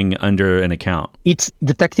everything under an account? It's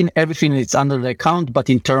detecting everything that's under the account, but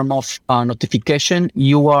in terms of notification,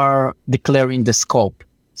 you are declaring the scope.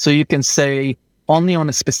 So you can say only on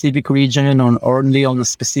a specific region or only on a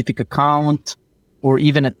specific account, or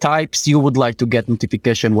even at types you would like to get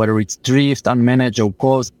notification, whether it's drift, unmanaged, or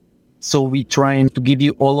cause. So we're trying to give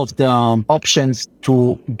you all of the options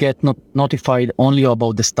to get notified only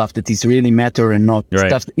about the stuff that is really matter and not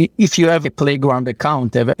stuff. If you have a playground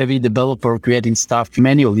account, every developer creating stuff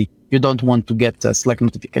manually, you don't want to get a Slack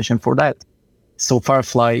notification for that. So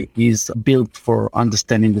Firefly is built for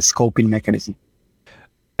understanding the scoping mechanism.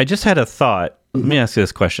 I just had a thought. Let me ask you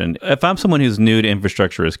this question. If I'm someone who's new to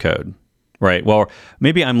infrastructure as code, right? Well,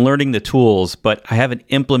 maybe I'm learning the tools, but I haven't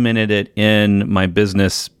implemented it in my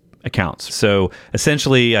business accounts. So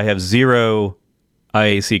essentially, I have zero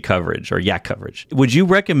IAC coverage or YAC coverage. Would you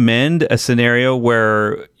recommend a scenario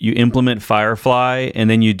where you implement Firefly and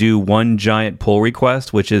then you do one giant pull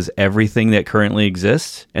request, which is everything that currently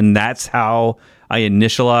exists? And that's how I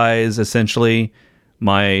initialize essentially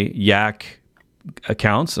my YAC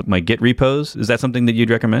accounts, my Git repos? Is that something that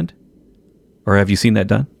you'd recommend? Or have you seen that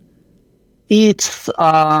done? It's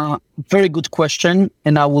a very good question,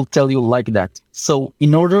 and I will tell you like that. So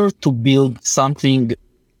in order to build something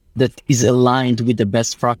that is aligned with the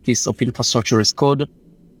best practice of infrastructure as code,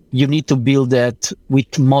 you need to build that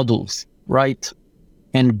with modules, right?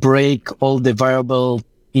 And break all the variable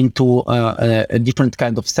into a different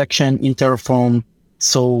kind of section in Terraform.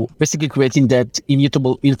 So basically creating that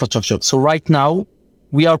immutable infrastructure. So right now,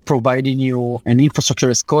 we are providing you an infrastructure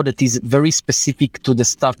as code that is very specific to the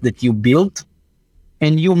stuff that you built.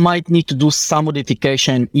 And you might need to do some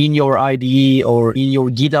modification in your IDE or in your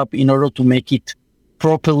GitHub in order to make it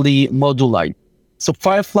properly modularized. So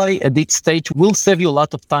Firefly at this stage will save you a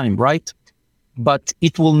lot of time, right? But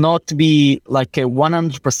it will not be like a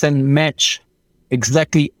 100% match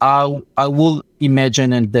exactly how I will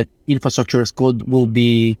imagine and that infrastructure as code will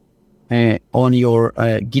be on your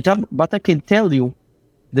GitHub. But I can tell you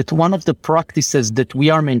that one of the practices that we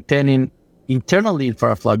are maintaining internally in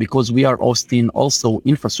Firefly, because we are hosting also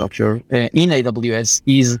infrastructure in AWS,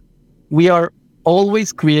 is we are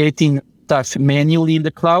always creating stuff manually in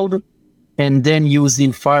the cloud and then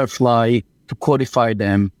using Firefly to codify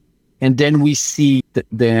them. And then we see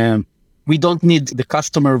we don't need the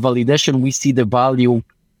customer validation. We see the value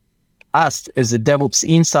us as a DevOps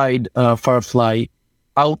inside Firefly,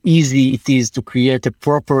 how easy it is to create a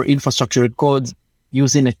proper infrastructure code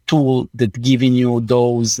using a tool that giving you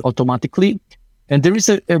those automatically. And there is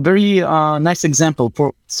a very nice example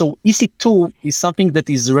so EC2 is something that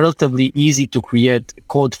is relatively easy to create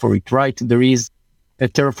code for it, right? There is a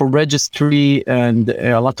Terraform registry and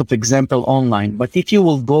a lot of example online. But if you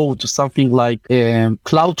will go to something like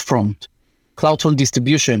CloudFront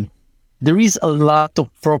distribution, there is a lot of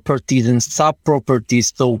properties and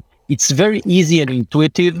sub-properties. So it's very easy and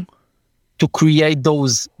intuitive to create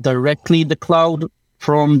those directly in the cloud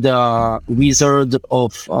from the wizard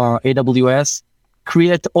of AWS,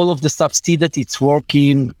 create all of the stuff, see that it's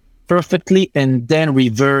working perfectly, and then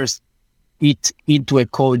reverse it into a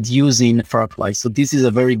code using Firefly. So this is a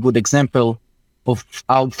very good example of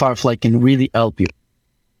how Firefly can really help you.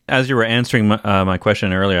 As you were answering my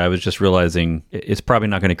question earlier, I was just realizing it's probably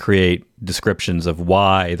not going to create descriptions of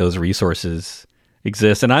why those resources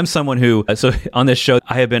exist. And I'm someone who, so on this show,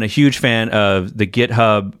 I have been a huge fan of the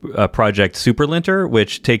GitHub project SuperLinter,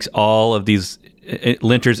 which takes all of these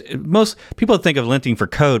linters. Most people think of linting for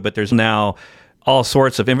code, but there's now all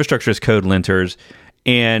sorts of infrastructure as code linters,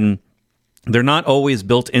 and they're not always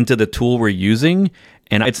built into the tool we're using.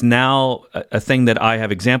 And it's now a thing that I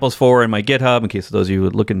have examples for in my GitHub, in case those of you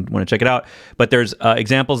want to check it out. But there's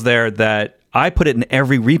examples there that I put it in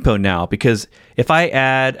every repo now, because if I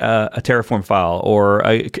add a Terraform file or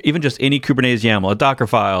even just any Kubernetes YAML, a Docker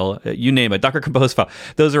file, you name it, Docker Compose file,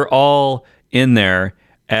 those are all in there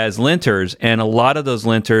as linters. And a lot of those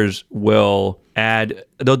linters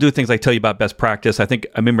they'll do things like tell you about best practice. I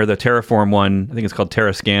remember the Terraform one, I think it's called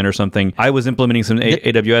Terrascan or something. I was implementing some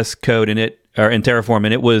AWS code in Terraform,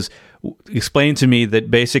 and it was explained to me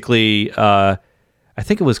that basically, I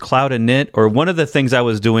think it was Cloud Init, or one of the things I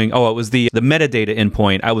was doing, it was the metadata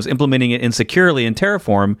endpoint. I was implementing it insecurely in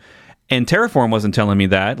Terraform, and Terraform wasn't telling me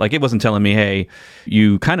that. Like, it wasn't telling me, hey,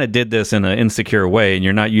 you kind of did this in an insecure way, and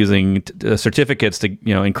you're not using certificates to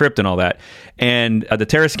encrypt and all that. And the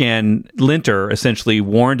Terrascan linter essentially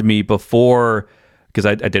warned me before, because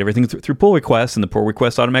I did everything through pull requests, and the pull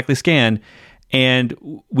requests automatically scan. And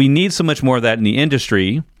we need so much more of that in the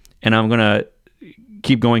industry. And I'm going to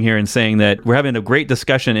keep going here and saying that we're having a great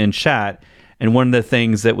discussion in chat. And one of the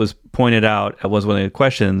things that was pointed out was one of the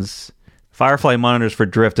questions, Firefly monitors for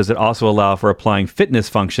drift. Does it also allow for applying fitness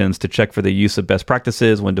functions to check for the use of best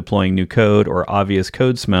practices when deploying new code or obvious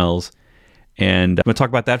code smells? And I'm going to talk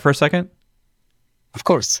about that for a second. Of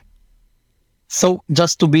course. So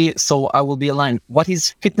I will be aligned. What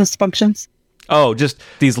is fitness functions? Oh, just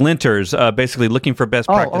these linters, basically looking for best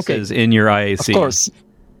practices in your IAC. Of course.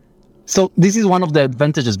 So this is one of the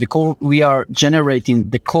advantages. Because we are generating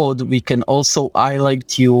the code, we can also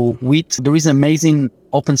highlight you there is amazing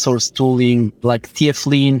open source tooling like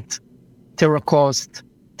TFLint, TerraCost,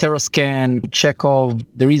 TerraScan, Checkov.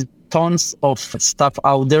 There is tons of stuff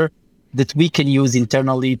out there that we can use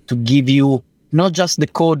internally to give you not just the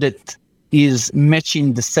code that is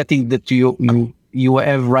matching the setting that you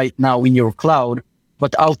have right now in your cloud,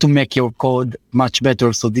 but how to make your code much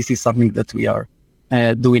better. So this is something that we are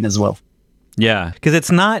doing as well. Yeah, because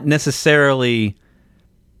it's not necessarily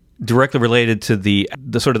directly related to the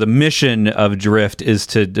sort of the mission of Drift is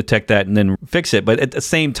to detect that and then fix it. But at the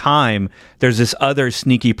same time, there's this other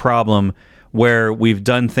sneaky problem where we've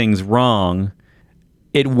done things wrong.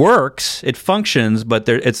 It works, it functions, but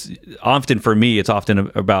it's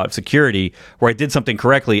often about security, where I did something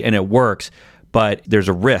correctly and it works, but there's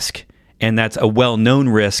a risk. And that's a well-known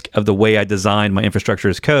risk of the way I design my infrastructure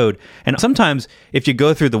as code. And sometimes if you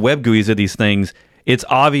go through the web GUIs of these things, it's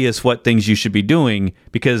obvious what things you should be doing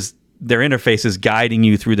because their interface is guiding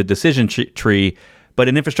you through the decision tree. But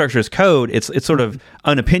in infrastructure as code, it's sort of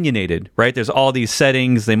unopinionated, right? There's all these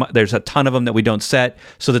settings. There's a ton of them that we don't set.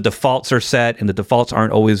 So the defaults are set, and the defaults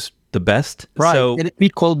aren't always the best. Right. So and we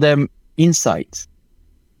call them insights.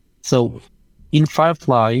 So in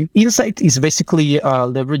Firefly, insight is basically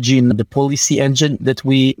leveraging the policy engine that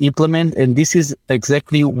we implement. And this is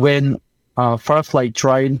exactly when Firefly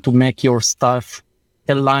trying to make your stuff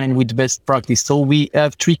align with best practice. So we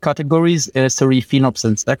have 3 categories: SRE, FinOps,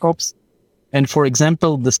 and SecOps. And for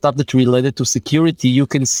example, the stuff that related to security, you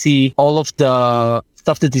can see all of the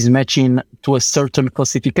stuff that is matching to a certain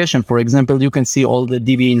classification. For example, you can see all the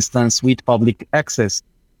DB instance with public access.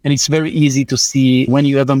 And it's very easy to see when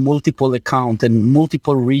you have a multiple account and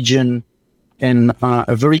multiple region and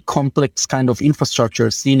a very complex kind of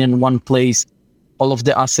infrastructure seen in one place, all of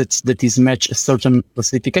the assets that is match a certain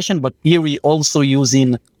classification. But here we also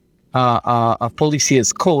using a policy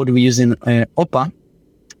as code. We're using OPA.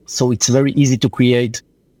 So it's very easy to create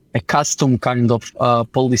a custom kind of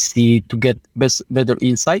policy to get better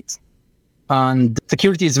insights. And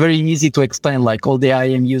security is very easy to explain, like all the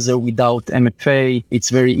IAM user without MFA. It's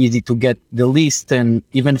very easy to get the list. And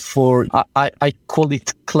even for, I call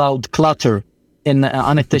it cloud clutter and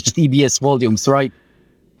unattached EBS volumes, right?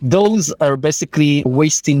 Those are basically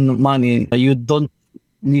wasting money. You don't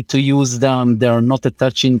need to use them. They're not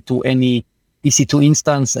attaching to any EC2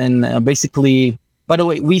 instance. And basically, by the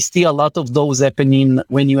way, we see a lot of those happening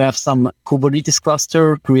when you have some Kubernetes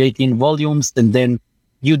cluster creating volumes, and then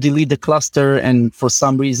you delete the cluster, and for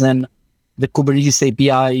some reason, the Kubernetes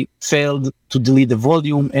API failed to delete the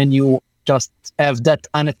volume, and you just have that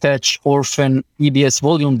unattached orphan EBS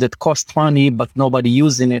volume that costs money, but nobody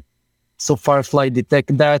using it. So Firefly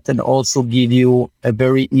detect that and also give you a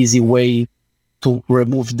very easy way to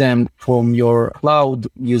remove them from your cloud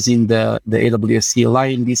using the AWS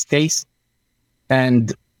CLI in this case.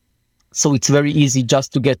 And so it's very easy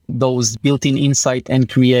just to get those built-in insight and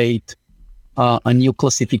create a new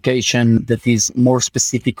classification that is more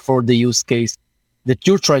specific for the use case that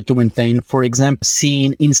you try to maintain. For example,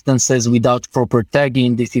 seeing instances without proper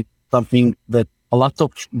tagging. This is something that a lot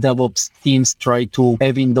of DevOps teams try to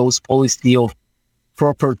have in those policy of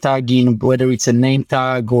proper tagging, whether it's a name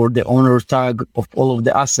tag or the owner tag of all of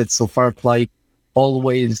the assets. So Firefly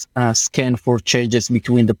always scan for changes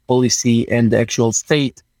between the policy and the actual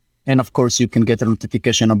state. And of course, you can get a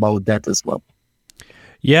notification about that as well.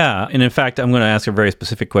 Yeah. And in fact, I'm going to ask a very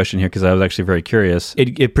specific question here because I was actually very curious.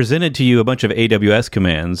 It presented to you a bunch of AWS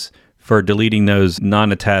commands for deleting those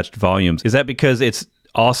non-attached volumes. Is that because it's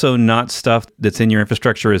also not stuff that's in your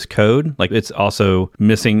infrastructure as code? Like it's also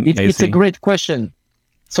missing It's a great question.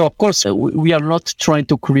 So of course, we are not trying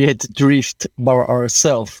to create drift by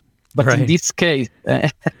ourselves. But right. In this case,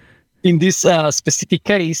 in this specific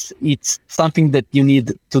case, it's something that you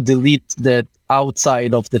need to delete that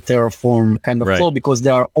outside of the Terraform kind of flow because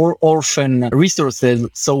there are orphan resources.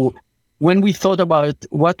 So when we thought about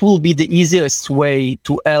what will be the easiest way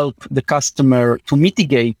to help the customer to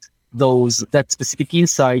mitigate that specific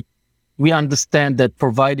insight, we understand that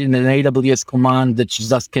providing an AWS command that you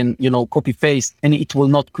just can, copy paste, and it will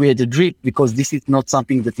not create a drift because this is not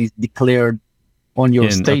something that is declared on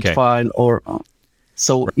your state file or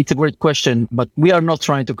so it's a great question, but we are not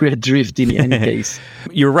trying to create drift in any case.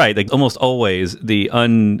 You're right. Like almost always the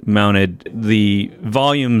unmounted, the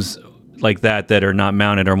volumes like that are not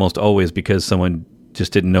mounted are almost always because someone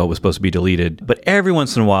just didn't know it was supposed to be deleted. But every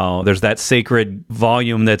once in a while, there's that sacred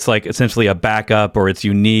volume that's like essentially a backup or it's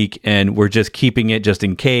unique and we're just keeping it just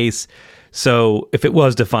in case. So if it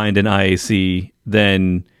was defined in IAC,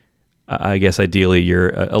 then I guess ideally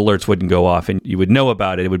your alerts wouldn't go off and you would know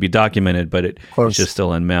about it. It would be documented, but it's just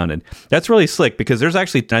still unmounted. That's really slick because there's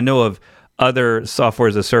actually, I know of other software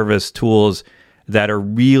as a service tools that are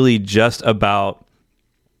really just about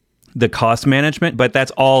the cost management, but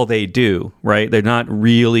that's all they do, right? They're not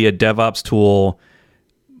really a DevOps tool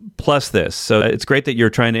plus this. So it's great that you're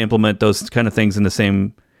trying to implement those kind of things in the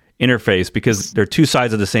same interface because they're two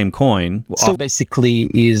sides of the same coin. So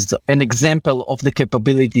basically is an example of the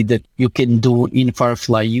capability that you can do in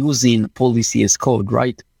Firefly using policy as code,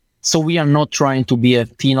 right? So we are not trying to be a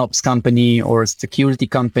FinOps company or a security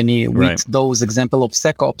company with those example of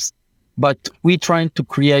SecOps, but we're trying to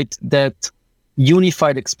create that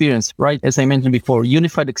unified experience, right? As I mentioned before,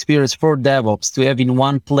 unified experience for DevOps to have in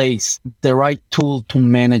one place the right tool to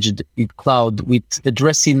manage the cloud with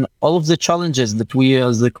addressing all of the challenges that we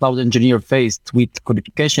as the cloud engineer faced with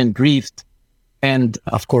codification, drift, and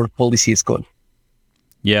of course, policy as code.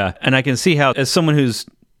 Yeah. And I can see how, as someone who's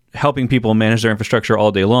helping people manage their infrastructure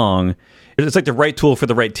all day long. It's like the right tool for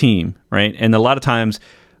the right team, right? And a lot of times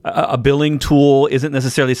a billing tool isn't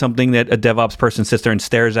necessarily something that a DevOps person sits there and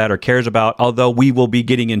stares at or cares about, although we will be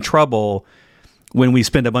getting in trouble when we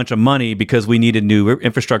spend a bunch of money because we needed new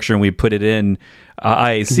infrastructure and we put it in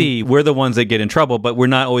IAC. We're the ones that get in trouble, but we're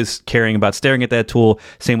not always caring about staring at that tool.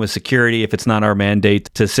 Same with security. If it's not our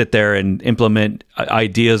mandate to sit there and implement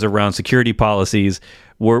ideas around security policies,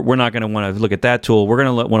 we're not going to want to look at that tool. We're going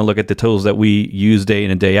to want to look at the tools that we use day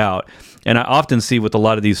in and day out. And I often see with a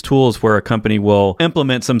lot of these tools where a company will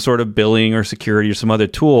implement some sort of billing or security or some other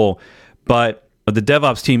tool, but the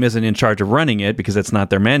DevOps team isn't in charge of running it because that's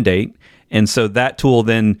not their mandate. And so that tool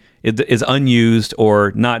then is unused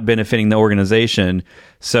or not benefiting the organization.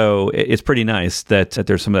 So it's pretty nice that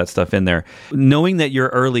there's some of that stuff in there. Knowing that you're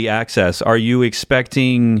early access, are you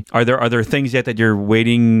expecting, are there things yet that you're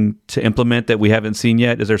waiting to implement that we haven't seen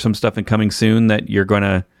yet? Is there some stuff coming soon that you're going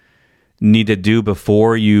to need to do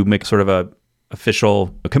before you make sort of a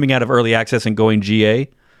official coming out of early access and going GA?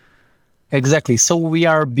 Exactly. So we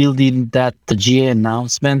are building that GA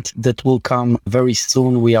announcement that will come very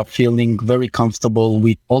soon. We are feeling very comfortable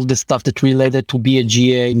with all the stuff that related to be a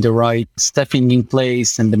GA, in the right staffing in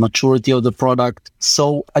place and the maturity of the product.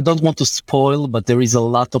 So I don't want to spoil, but there is a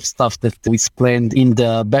lot of stuff that is planned in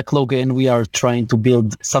the backlog and we are trying to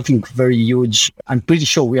build something very huge. I'm pretty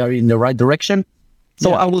sure we are in the right direction.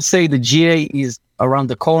 So I will say the GA is around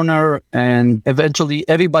the corner, and eventually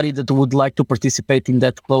everybody that would like to participate in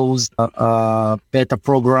that closed beta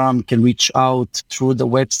program can reach out through the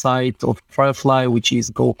website of Firefly, which is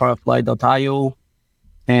gofirefly.io,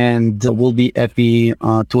 and we'll be happy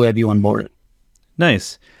to have you on board.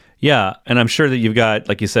 Nice. Yeah, and I'm sure that you've got,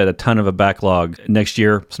 like you said, a ton of a backlog next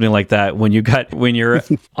year, something like that. When you're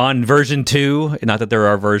on version 2, not that there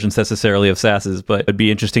are versions necessarily of SaaSes, but it'd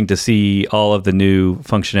be interesting to see all of the new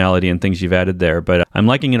functionality and things you've added there. But I'm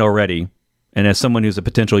liking it already. And as someone who's a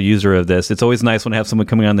potential user of this, it's always nice when I have someone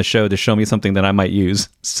coming on the show to show me something that I might use.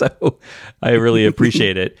 So I really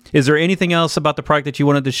appreciate it. Is there anything else about the product that you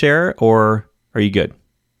wanted to share, or are you good?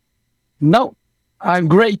 No, I'm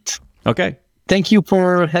great. Okay. Thank you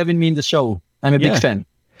for having me in the show. I'm a big fan.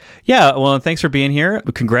 Yeah, well, thanks for being here.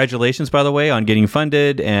 Congratulations, by the way, on getting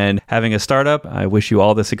funded and having a startup. I wish you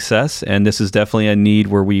all the success. And this is definitely a need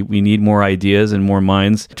where we need more ideas and more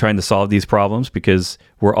minds trying to solve these problems, because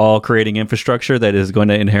we're all creating infrastructure that is going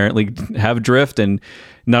to inherently have drift, and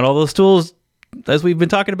not all those tools, as we've been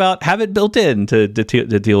talking about, have it built in to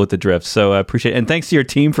deal with the drift. So I appreciate it. And thanks to your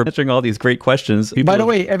team for answering all these great questions. By the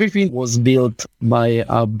way, everything was built by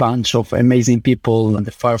a bunch of amazing people and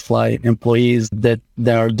the Firefly employees that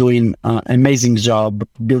they are doing an amazing job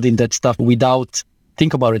building that stuff without,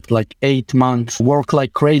 think about it, like 8 months, work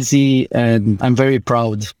like crazy. And I'm very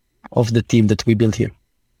proud of the team that we built here.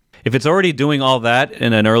 If it's already doing all that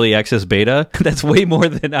in an early access beta, that's way more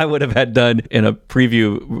than I would have had done in a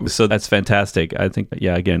preview. So that's fantastic. I think,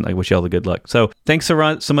 again, I wish you all the good luck. So thanks,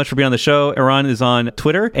 Eran, so much for being on the show. Eran is on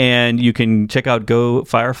Twitter, and you can check out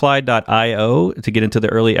gofirefly.io to get into the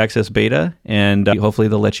early access beta, and hopefully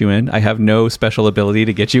they'll let you in. I have no special ability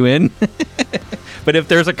to get you in. But if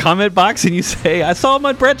there's a comment box and you say, I saw him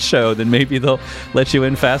on Brett's show, then maybe they'll let you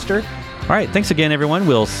in faster. All right. Thanks again, everyone.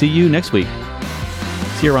 We'll see you next week.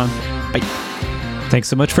 See you, Ron. Bye. Thanks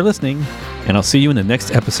so much for listening, and I'll see you in the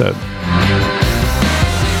next episode.